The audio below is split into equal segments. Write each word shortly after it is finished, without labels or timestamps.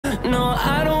No,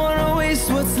 I don't wanna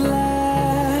waste what's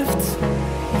left.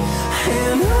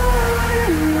 And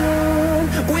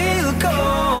on we'll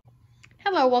go.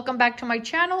 Hello, welcome back to my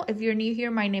channel. If you're new here,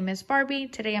 my name is Barbie.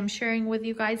 Today I'm sharing with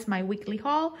you guys my weekly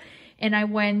haul. And I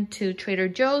went to Trader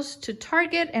Joe's, to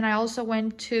Target, and I also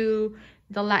went to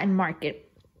the Latin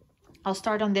market. I'll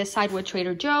start on this side with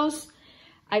Trader Joe's.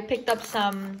 I picked up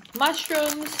some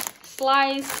mushrooms,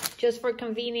 sliced, just for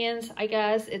convenience, I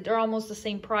guess. They're almost the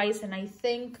same price, and I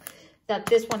think that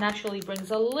this one actually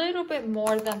brings a little bit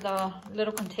more than the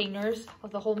little containers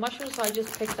of the whole mushroom, so I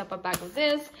just picked up a bag of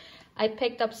this. I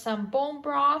picked up some bone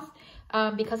broth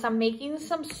because I'm making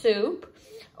some soup,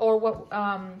 or what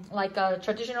like a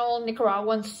traditional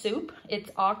Nicaraguan soup.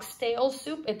 It's oxtail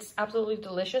soup. It's absolutely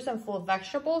delicious and full of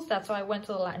vegetables. That's why I went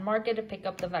to the Latin market to pick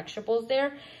up the vegetables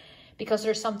there, because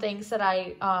there's some things that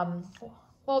I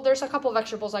well, there's a couple of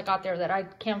vegetables I got there that I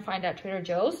can't find at Trader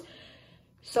Joe's.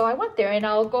 So I went there, and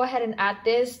I'll go ahead and add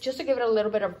this just to give it a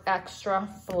little bit of extra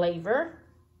flavor.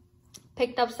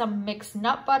 Picked up some mixed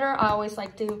nut butter. I always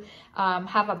like to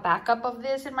have a backup of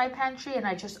this in my pantry, and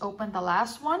I just opened the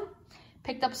last one.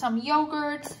 Picked up some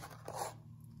yogurt,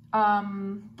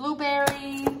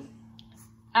 blueberry,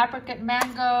 apricot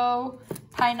mango,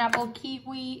 pineapple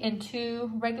kiwi, and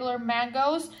 2 regular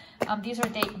mangoes. These are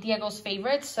Diego's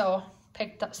favorites, so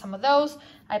picked up some of those.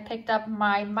 I picked up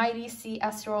my Mighty C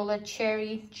Acerola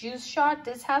Cherry Juice Shot.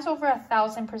 This has over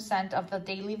 1,000% of the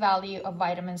daily value of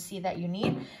vitamin C that you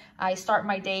need. I start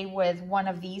my day with one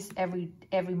of these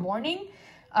every morning.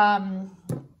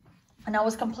 And I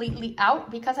was completely out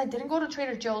because I didn't go to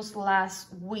Trader Joe's last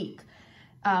week.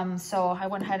 So I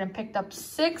went ahead and picked up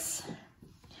 6.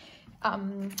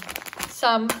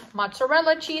 Some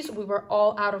mozzarella cheese. We were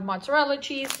all out of mozzarella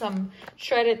cheese. Some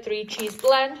shredded 3 cheese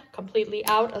blend, completely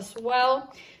out as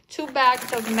well. 2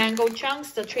 bags of mango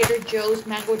chunks. The Trader Joe's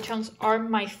mango chunks are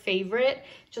my favorite.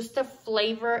 Just the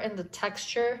flavor and the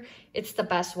texture, it's the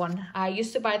best one. I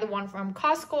used to buy the one from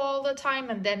Costco all the time,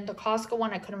 and then the Costco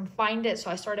one, I couldn't find it, so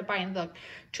I started buying the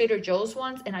Trader Joe's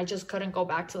ones, and I just couldn't go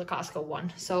back to the Costco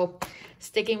one. So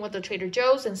sticking with the Trader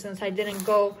Joe's, and since I didn't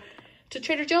go to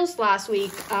Trader Joe's last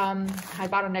week, I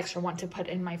bought an extra one to put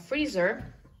in my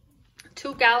freezer.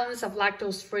 2 gallons of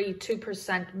lactose-free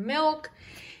 2% milk.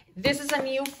 This is a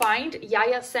new find.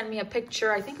 Yaya sent me a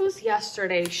picture, I think it was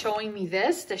yesterday, showing me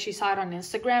this, that she saw it on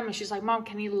Instagram, and she's like, Mom,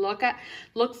 can you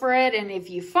look for it? And if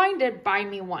you find it, buy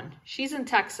me one. She's in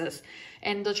Texas,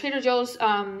 and the Trader Joe's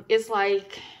is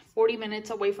like 40 minutes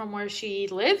away from where she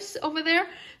lives over there.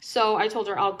 So I told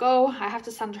her I'll go. I have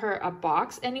to send her a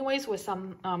box anyways with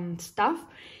some stuff,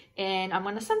 and I'm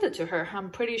gonna send it to her. I'm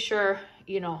pretty sure,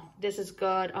 you know, this is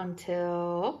good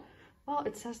until, well,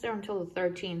 it says there until the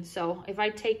 13th. So if I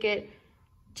take it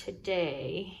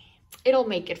today, it'll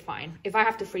make it fine. If I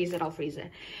have to freeze it, I'll freeze it.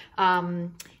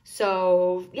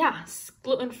 So yeah,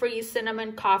 gluten-free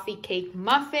cinnamon coffee cake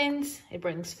muffins. It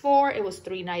brings 4. It was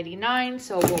 $3.99.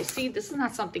 So we'll see. This is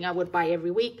not something I would buy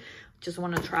every week. Just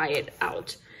want to try it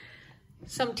out.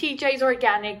 Some TJ's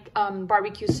organic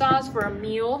barbecue sauce for a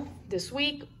meal this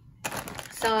week.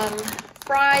 Some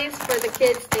fries for the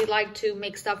kids. They like to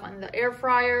make stuff on the air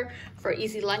fryer for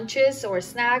easy lunches or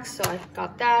snacks, so I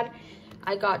got that.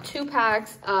 I got 2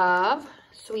 packs of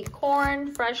sweet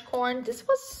corn, fresh corn. This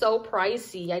was so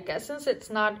pricey. I guess since it's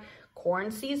not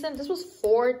corn season, this was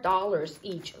 $4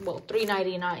 each. Well,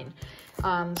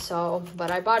 $3.99. So, but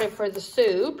I bought it for the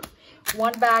soup.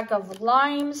 1 bag of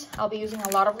limes. I'll be using a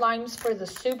lot of limes for the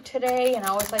soup today, and I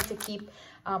always like to keep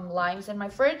limes in my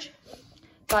fridge.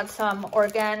 Got some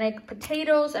organic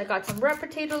potatoes. I got some red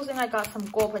potatoes, and I got some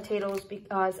gold potatoes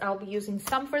because I'll be using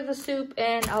some for the soup,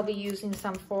 and I'll be using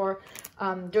some for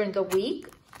during the week.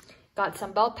 Got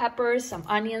some bell peppers, some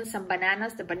onions, some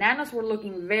bananas. The bananas were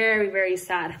looking very, very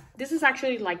sad. This is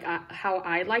actually like how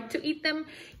I like to eat them,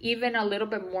 even a little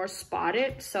bit more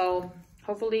spotted. So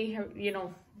hopefully, you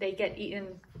know, they get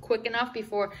eaten quick enough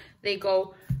before they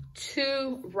go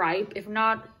too ripe. If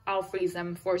not, I'll freeze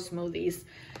them for smoothies.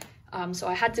 So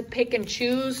I had to pick and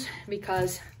choose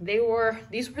because these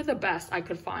were the best I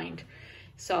could find.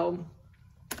 So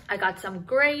I got some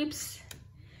grapes,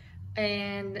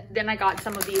 and then I got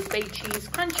some of these baked cheese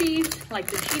crunchies, like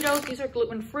the Cheetos. These are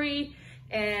gluten-free,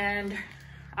 and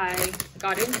I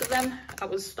got into them. I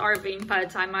was starving by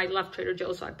the time I left Trader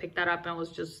Joe's, so I picked that up and I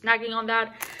was just snacking on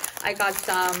that. I got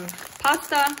some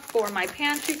pasta for my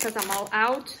pantry because I'm all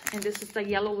out, and this is the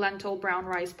yellow lentil brown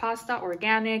rice pasta,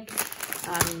 organic.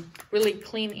 Really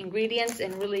clean ingredients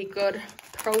and really good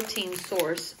protein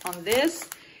source on this.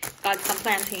 Got some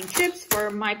plantain chips for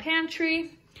my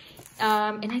pantry.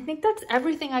 And I think that's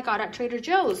everything I got at Trader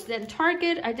Joe's. Then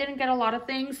Target, I didn't get a lot of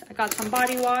things. I got some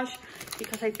body wash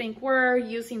because I think we're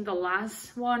using the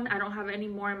last one. I don't have any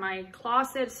more in my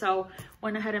closet, so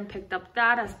went ahead and picked up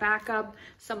that as backup.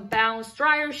 Some Bounce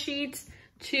dryer sheets,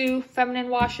 2 feminine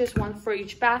washes, 1 for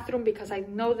each bathroom, because I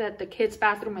know that the kids'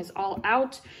 bathroom is all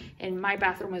out and my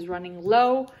bathroom is running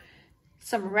low.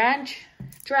 Some ranch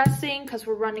dressing because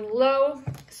we're running low.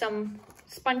 Some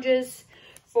sponges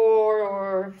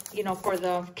for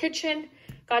the kitchen.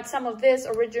 Got some of this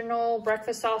original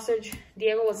breakfast sausage.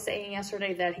 Diego was saying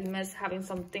yesterday that he missed having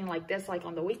something like this like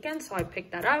on the weekend, so I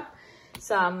picked that up.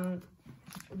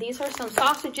 These are some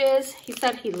sausages. He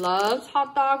said he loves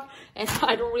hot dog, and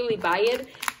I don't really buy it,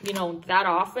 that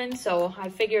often. So I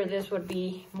figured this would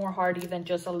be more hearty than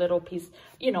just a little piece,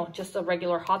 just a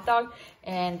regular hot dog.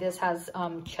 And this has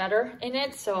cheddar in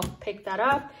it, so pick that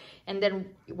up. And then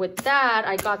with that,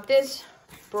 I got this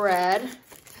bread.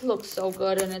 It looks so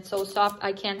good and it's so soft.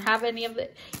 I can't have any of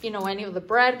the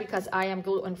bread because I am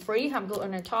gluten-free. I'm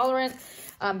gluten intolerant.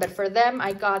 But for them,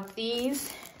 I got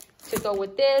these to go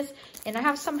with this. And I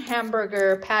have some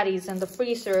hamburger patties in the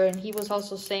freezer, and he was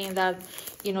also saying that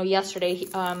yesterday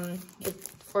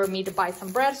for me to buy some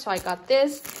bread, so I got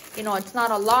this. It's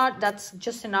not a lot. That's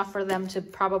just enough for them to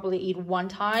probably eat one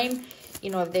time.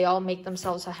 If they all make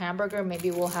themselves a hamburger,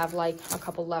 maybe we'll have like a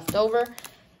couple left over.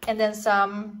 And then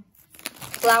some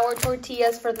flour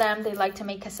tortillas for them. They like to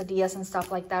make quesadillas and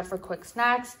stuff like that for quick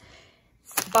snacks.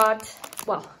 But,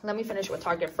 well, let me finish with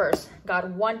Target first. Got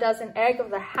 1 dozen egg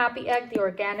of the Happy Egg, the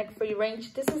organic free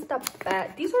range. This is the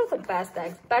best. These are the best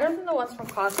eggs, better than the ones from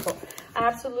Costco. I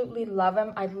absolutely love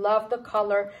them. I love the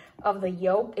color of the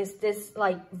yolk. It's this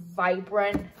like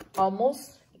vibrant,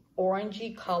 almost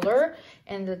orangey color,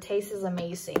 and the taste is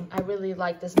amazing. I really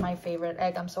like this. My favorite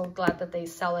egg. I'm so glad that they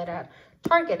sell it at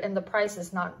Target, and the price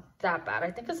is not that bad. I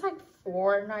think it's like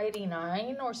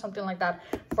 $4.99 or something like that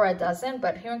for a dozen,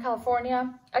 but here in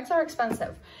California, eggs are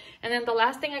expensive. And then the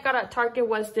last thing I got at Target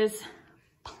was this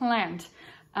plant.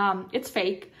 It's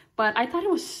fake, but I thought it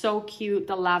was so cute.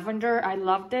 The lavender, I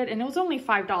loved it, and it was only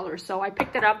 $5, so I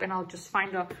picked it up, and I'll just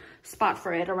find a spot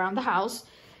for it around the house.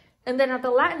 And then at the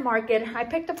Latin market, I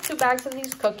picked up 2 bags of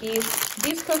these cookies.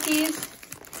 These cookies,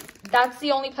 that's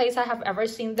the only place I have ever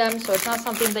seen them, so it's not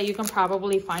something that you can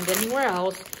probably find anywhere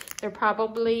else. They're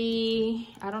probably,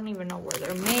 I don't even know where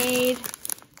they're made.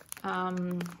 I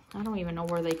don't even know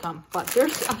where they come, but they're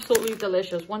absolutely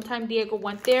delicious. One time Diego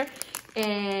went there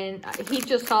and he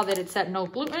just saw that it said no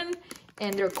gluten,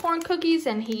 and they're corn cookies,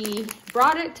 and he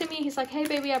brought it to me. He's like, hey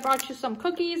baby, I brought you some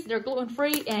cookies. They're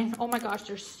gluten-free, and oh my gosh,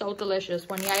 they're so delicious.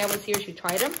 When Yaya was here, she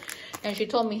tried them, and she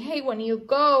told me, hey, when you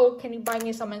go, can you buy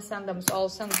me some and send them? So I'll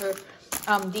send her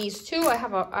these 2. I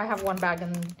have 1 bag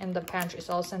in the pantry,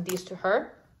 so I'll send these to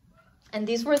her. And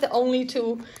these were the only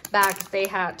 2 bags they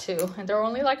had too, and they're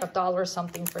only like $1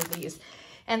 something for these.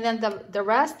 And then the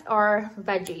rest are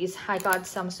veggies. I got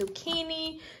some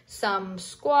zucchini, some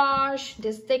squash.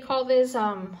 They call this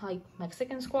like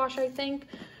Mexican squash, I think.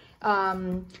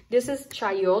 This is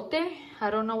chayote. I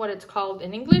don't know what it's called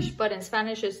in English, but in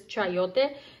Spanish it's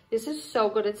chayote. This is so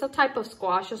good. It's a type of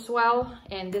squash as well,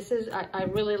 and this is I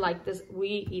really like this.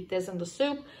 We eat this in the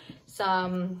soup.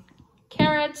 Some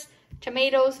carrots,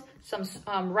 tomatoes,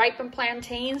 some ripened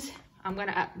plantains. I'm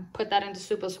gonna put that into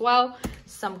soup as well.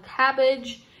 Some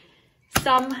cabbage,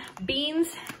 some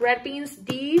beans, red beans.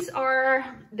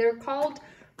 They're called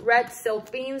red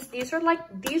silk beans.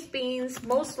 These beans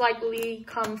most likely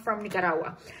come from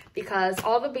Nicaragua, because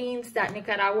all the beans that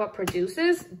Nicaragua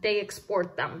produces, they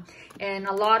export them. And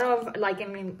a lot of, like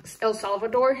in El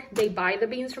Salvador, they buy the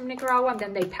beans from Nicaragua and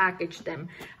then they package them.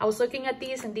 I was looking at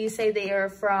these, and these say they are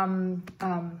from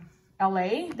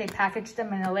LA. They package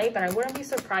them in LA, but I wouldn't be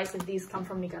surprised if these come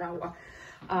from Nicaragua,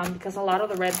 because a lot of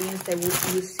the red beans that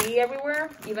you see everywhere,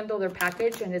 even though they're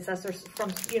packaged and it says they're from,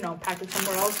 packaged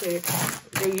somewhere else,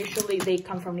 they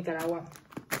come from Nicaragua.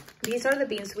 These are the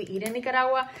beans we eat in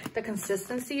Nicaragua. The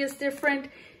consistency is different.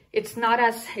 It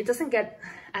doesn't get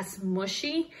as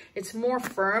mushy. It's more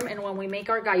firm. And when we make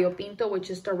our gallo pinto, which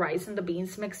is the rice and the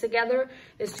beans mixed together,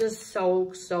 it's just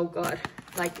so, so good.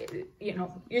 Like,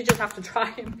 you just have to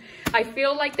try them. I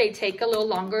feel like they take a little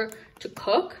longer to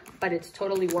cook, but it's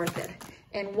totally worth it.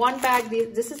 And 1 bag,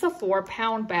 this is a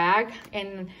 4-pound bag.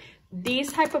 And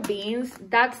these type of beans,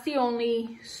 that's the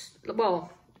only,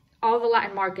 well, all the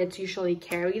Latin markets usually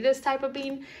carry this type of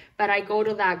bean, but I go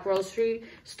to that grocery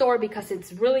store because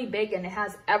it's really big and it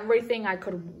has everything I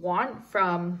could want,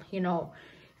 from,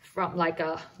 from like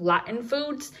a Latin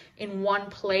foods in one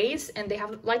place, and they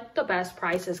have like the best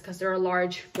prices because they're a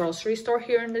large grocery store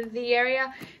here in the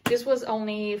area. This was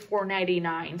only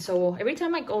 $4.99. So every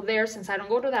time I go there, since I don't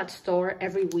go to that store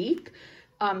every week,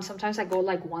 sometimes I go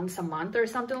like once a month or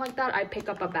something like that, I pick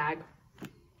up a bag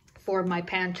for my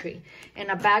pantry.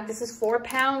 And a bag, this is 4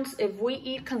 pounds. If we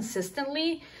eat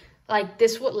consistently, like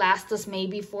this would last us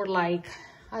maybe for like,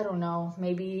 I don't know,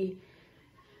 maybe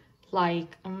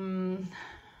like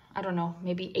I don't know,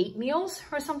 maybe 8 meals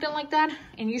or something like that.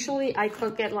 And usually I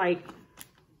cook it like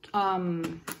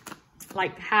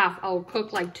half. I'll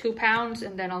cook like 2 pounds,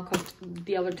 and then I'll cook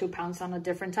the other 2 pounds on a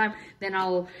different time. Then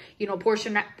I'll, you know,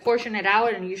 portion it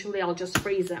out, and usually I'll just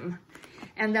freeze them.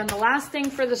 And then the last thing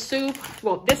for the soup,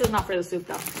 well, this is not for the soup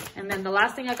though. And then the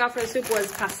last thing I got for the soup was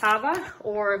cassava,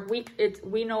 or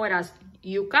we know it as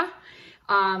yuca.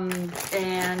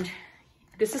 And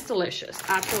this is delicious,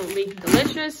 absolutely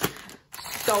delicious.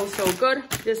 So good.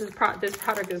 This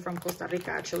product is from Costa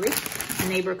Rica, actually, a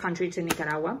neighbor country to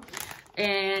Nicaragua.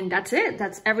 And that's it.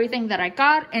 That's everything that I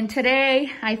got. And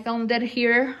today I filmed it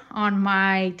here on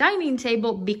my dining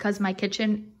table because my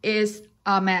kitchen is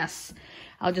a mess.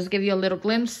 I'll just give you a little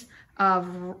glimpse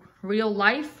of real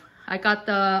life. I got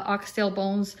the oxtail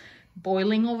bones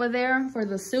boiling over there for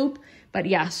the soup. But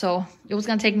yeah, so it was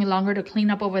gonna take me longer to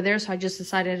clean up over there, so I just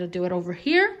decided to do it over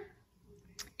here.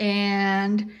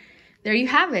 And there you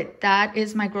have it. That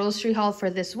is my grocery haul for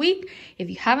this week. If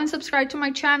you haven't subscribed to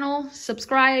my channel,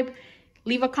 subscribe.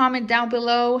 Leave a comment down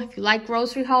below. If you like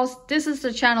grocery hauls, this is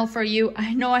the channel for you.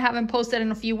 I know I haven't posted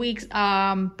in a few weeks,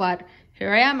 but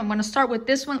here I am. I'm going to start with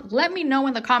this one. Let me know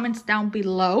in the comments down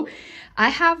below. I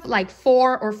have like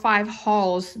 4 or 5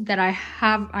 hauls that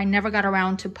I never got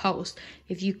around to post.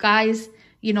 If you guys,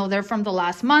 you know, they're from the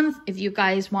last month. If you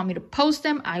guys want me to post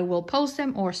them, I will post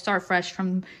them, or start fresh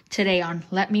from today on.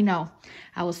 Let me know.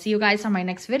 I will see you guys on my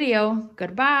next video.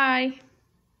 Goodbye.